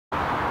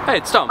Hey,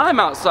 it's Tom. I'm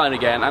outside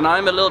again, and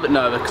I'm a little bit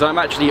nervous because I'm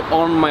actually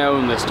on my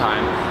own this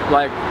time.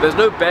 Like, there's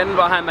no Ben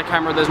behind the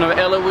camera, there's no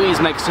Eloise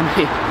next to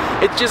me.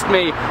 It's just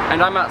me,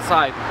 and I'm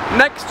outside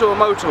next to a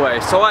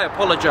motorway, so I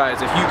apologize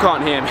if you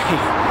can't hear me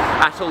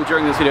at all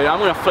during this video. I'm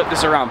going to flip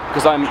this around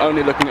because I'm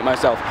only looking at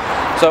myself.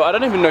 So I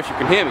don't even know if you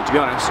can hear me, to be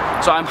honest.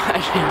 So I might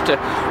actually have to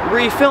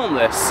refilm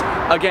this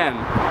again,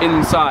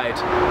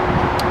 inside,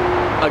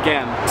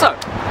 again. So,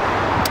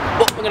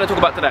 what we're going to talk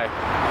about today,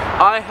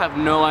 I have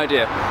no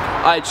idea.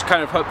 I just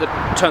kind of hope that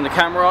turn the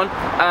camera on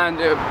and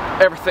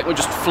everything would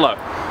just flow.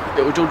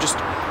 It would all just,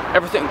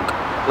 everything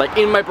like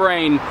in my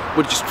brain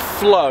would just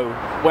flow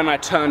when I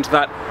turned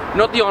that,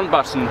 not the on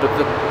button, but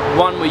the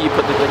one where you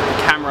put the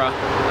camera,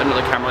 not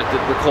the camera, like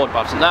the record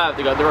button. There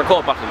we go, the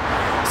record button.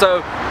 So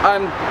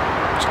I'm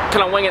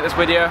kind of winging this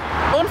video.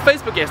 On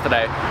Facebook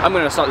yesterday, I'm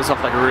going to start this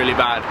off like really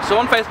bad.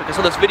 So on Facebook I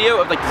saw this video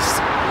of like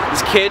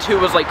this kid who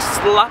was like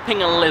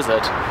slapping a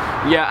lizard.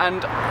 Yeah,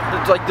 and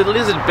like the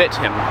lizard bit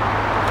him.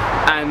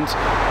 And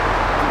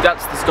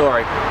that's the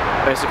story,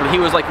 basically. He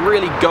was like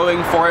really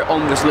going for it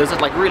on this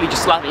lizard, like really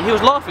just slapping. He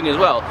was laughing as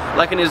well,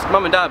 like, and his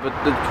mum and dad were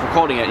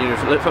recording it, you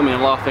know, filming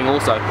and laughing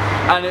also.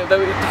 And the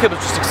kid was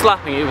just like,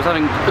 slapping, he was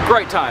having a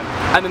great time.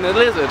 And then the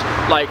lizard,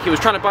 like, he was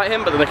trying to bite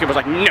him, but then the kid was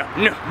like, no,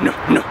 no, no,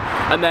 no.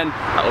 And then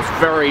that was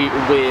very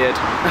weird.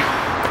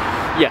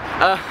 Yeah.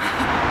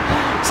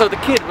 So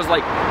the kid was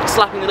like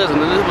slapping the lizard,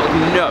 and the lizard was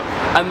like, no.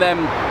 And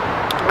then,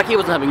 like, he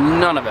wasn't having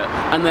none of it.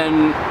 And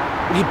then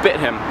he bit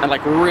him and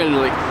like really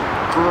like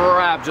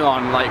grabbed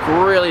on, like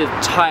really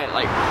tight,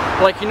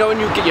 like you know when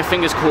you get your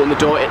fingers caught in the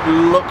door, it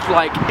looked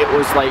like it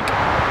was like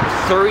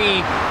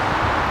 3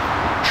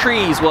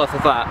 trees worth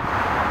of that.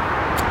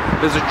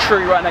 There's a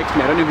tree right next to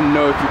me, I don't even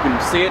know if you can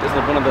see it, it's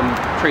like one of them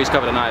trees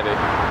covered in ivy.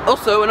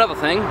 Also another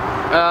thing,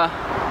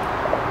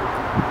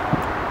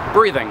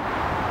 breathing.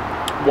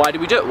 Why do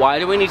we do it? Why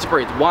do we need to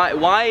breathe?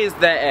 Why is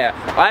there air?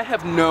 I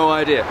have no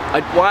idea.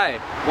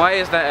 Why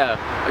is there air?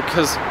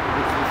 Because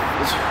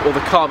all the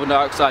carbon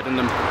dioxide in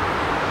them.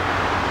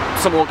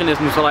 Some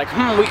organisms were like,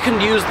 we can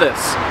use this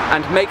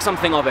and make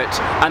something of it,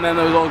 and then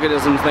those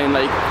organisms then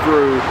like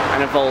grew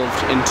and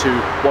evolved into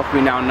what we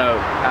now know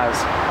as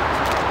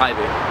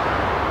ivy.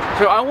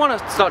 So I want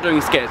to start doing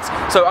skits,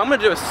 so I'm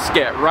going to do a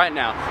skit right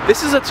now.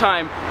 This is a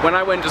time when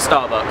I went to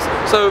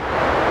Starbucks. So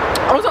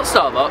I was at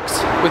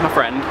Starbucks with my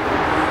friend.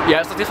 Yeah,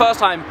 it's like the first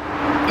time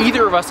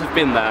either of us have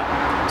been there.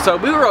 So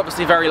we were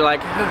obviously very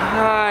like,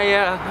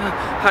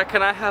 hi,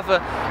 can I have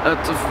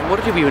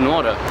what did we even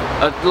order?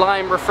 A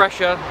lime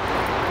refresher,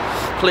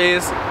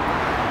 please?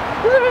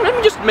 Let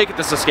me just make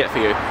this a skit for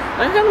you.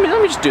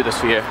 Let me just do this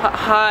for you.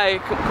 Hi,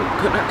 can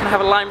I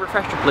have a lime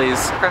refresher,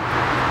 please?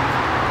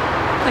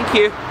 Thank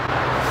you.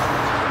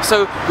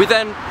 So we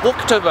then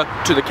walked over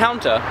to the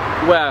counter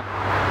where,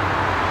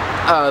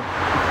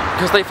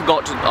 because they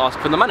forgot to ask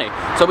for the money.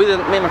 So me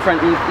and my friend,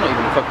 not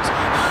even focus.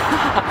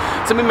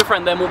 So me and my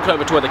friend then walked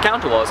over to where the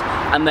counter was,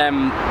 and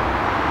then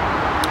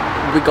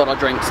we got our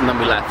drinks and then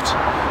we left.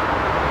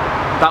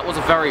 That was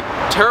a very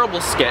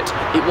terrible skit.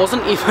 It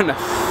wasn't even a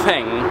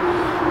thing.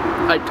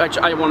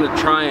 I want to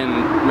try and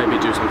maybe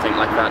do something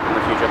like that in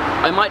the future.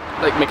 I might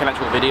like make an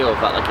actual video of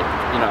that, like,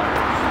 you know,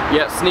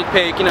 yeah, sneak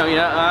peek, you know,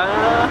 yeah.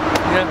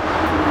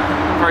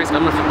 I'm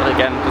gonna flip it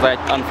again because I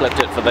unflipped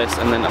it for this,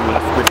 and then I'm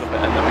gonna flip it,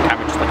 and then the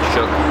camera just like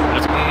shook. And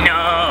it's like,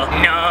 no,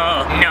 no,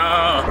 no.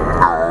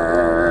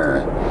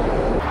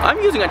 I'm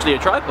using actually a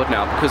tripod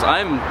now because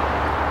I'm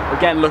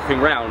again looking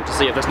around to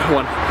see if there's no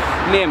one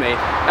near me.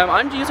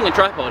 I'm using a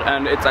tripod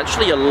and it's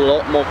actually a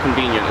lot more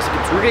convenient.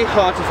 It's really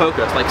hard to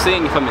focus, like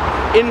seeing if I'm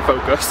in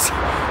focus,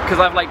 because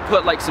I've like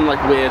put like some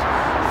like weird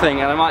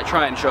thing, and I might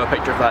try and show a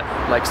picture of that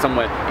like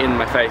somewhere in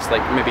my face,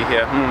 like maybe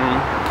here.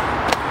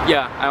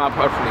 Yeah, I'm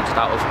probably just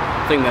out of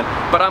thing then,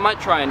 but I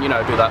might try and, you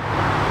know, do that.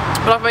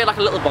 But I've made like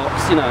a little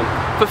box, you know,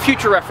 for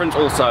future reference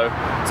also,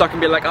 so I can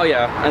be like, oh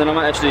yeah, and then I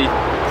might actually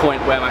point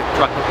where my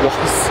tripod was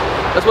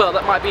as well.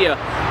 That might be a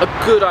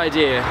good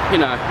idea, you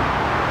know,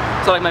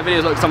 so like my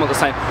videos look somewhat the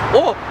same.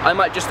 Or I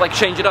might just like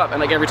change it up and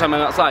like every time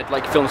I'm outside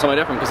like film somewhere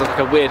different, because there's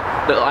like a weird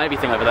little ivy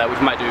thing over there,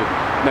 which I might do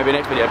maybe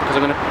next video, because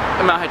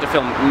I might have to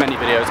film many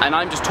videos and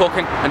I'm just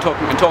talking and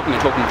talking and talking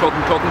and talking and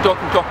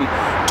talking,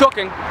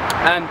 talking.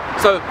 And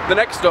so the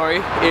next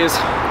story is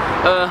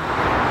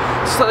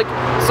so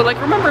like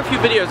remember a few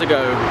videos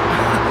ago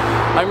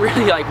I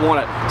really like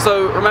want it.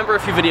 So remember a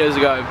few videos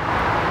ago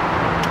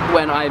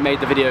when I made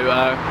the video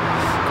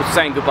called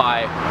Saying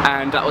Goodbye,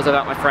 and that was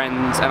about my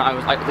friends, and I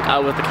was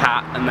the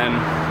cat, and then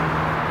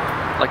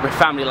like my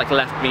family like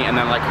left me, and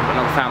then like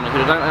another family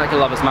who don't like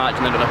love as much,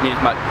 and they don't love me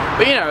as much.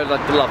 But you know,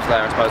 like the love's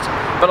there, I suppose.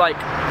 But like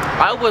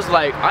I was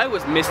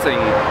missing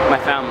my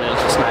family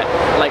last night.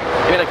 Like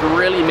I mean, like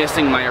really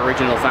missing my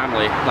original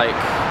family.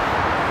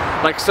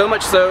 Like so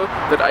much so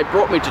that it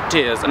brought me to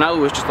tears, and I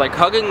was just like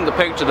hugging the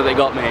picture that they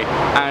got me,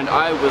 and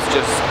I was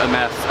just a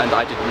mess, and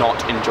I did not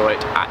enjoy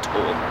it at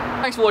all.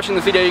 Thanks for watching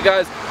this video, you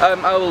guys.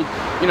 I will,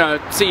 you know,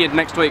 see you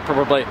next week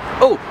probably.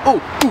 Oh.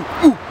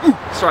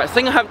 sorry, a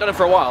thing I haven't done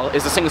for a while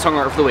is the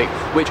singer-songwriter of the week,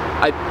 which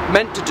I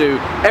meant to do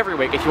every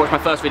week. If you watch my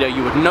first video,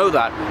 you would know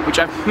that, which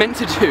I've meant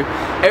to do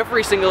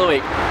every single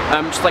week,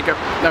 just like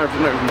not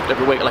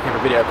every week, like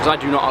every video, because I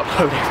do not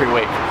upload every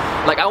week.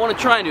 Like, I want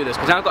to try and do this,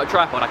 because now I've got a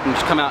tripod, I can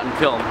just come out and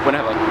film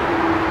whenever.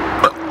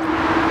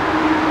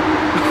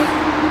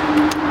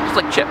 Just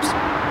like chips.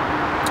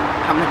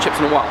 Haven't had chips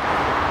in a while.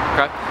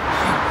 Okay?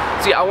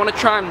 So yeah, I want to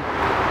try and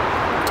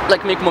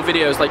like make more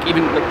videos, like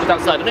even like, just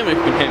outside. I don't know if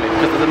you can hear me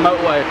because there's a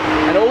motorway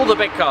and all the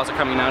big cars are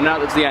coming now. Now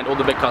that's the end, all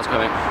the big cars are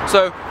coming.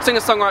 So,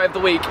 singer-songwriter of the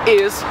week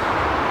is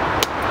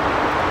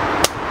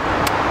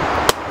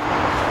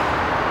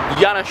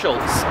Yana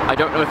Schultz. I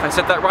don't know if I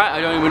said that right.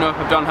 I don't even know if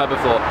I've done her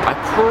before. I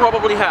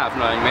probably have,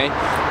 knowing me.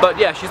 But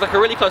yeah, she's like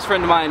a really close friend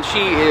of mine.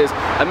 She is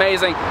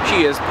amazing.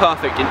 She is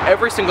perfect in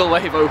every single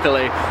way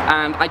vocally,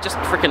 and I just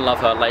freaking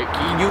love her. Like,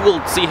 you will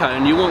see her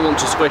and you will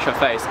want to squish her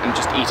face and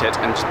just eat it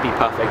and just be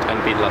perfect and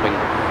be loving.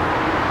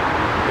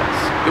 Yes.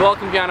 You're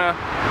welcome, Yana.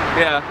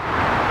 Yeah.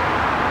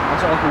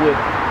 That's like a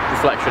weird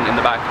reflection in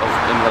the back of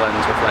the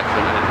lens reflection,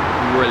 and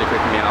it's really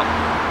freaking me out.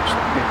 Just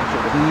making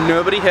sure there's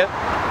nobody here.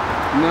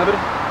 Nobody.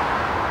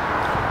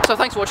 So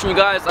thanks for watching, you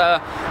guys.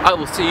 I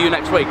will see you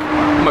next week,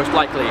 most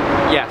likely.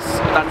 Yes,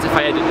 that's if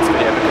I edit this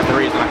video, because the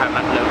reason I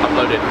haven't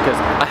uploaded because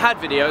I had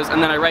videos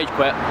and then I rage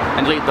quit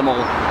and deleted them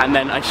all, and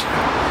then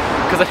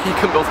because I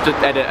couldn't be able to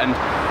edit, and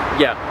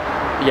yeah.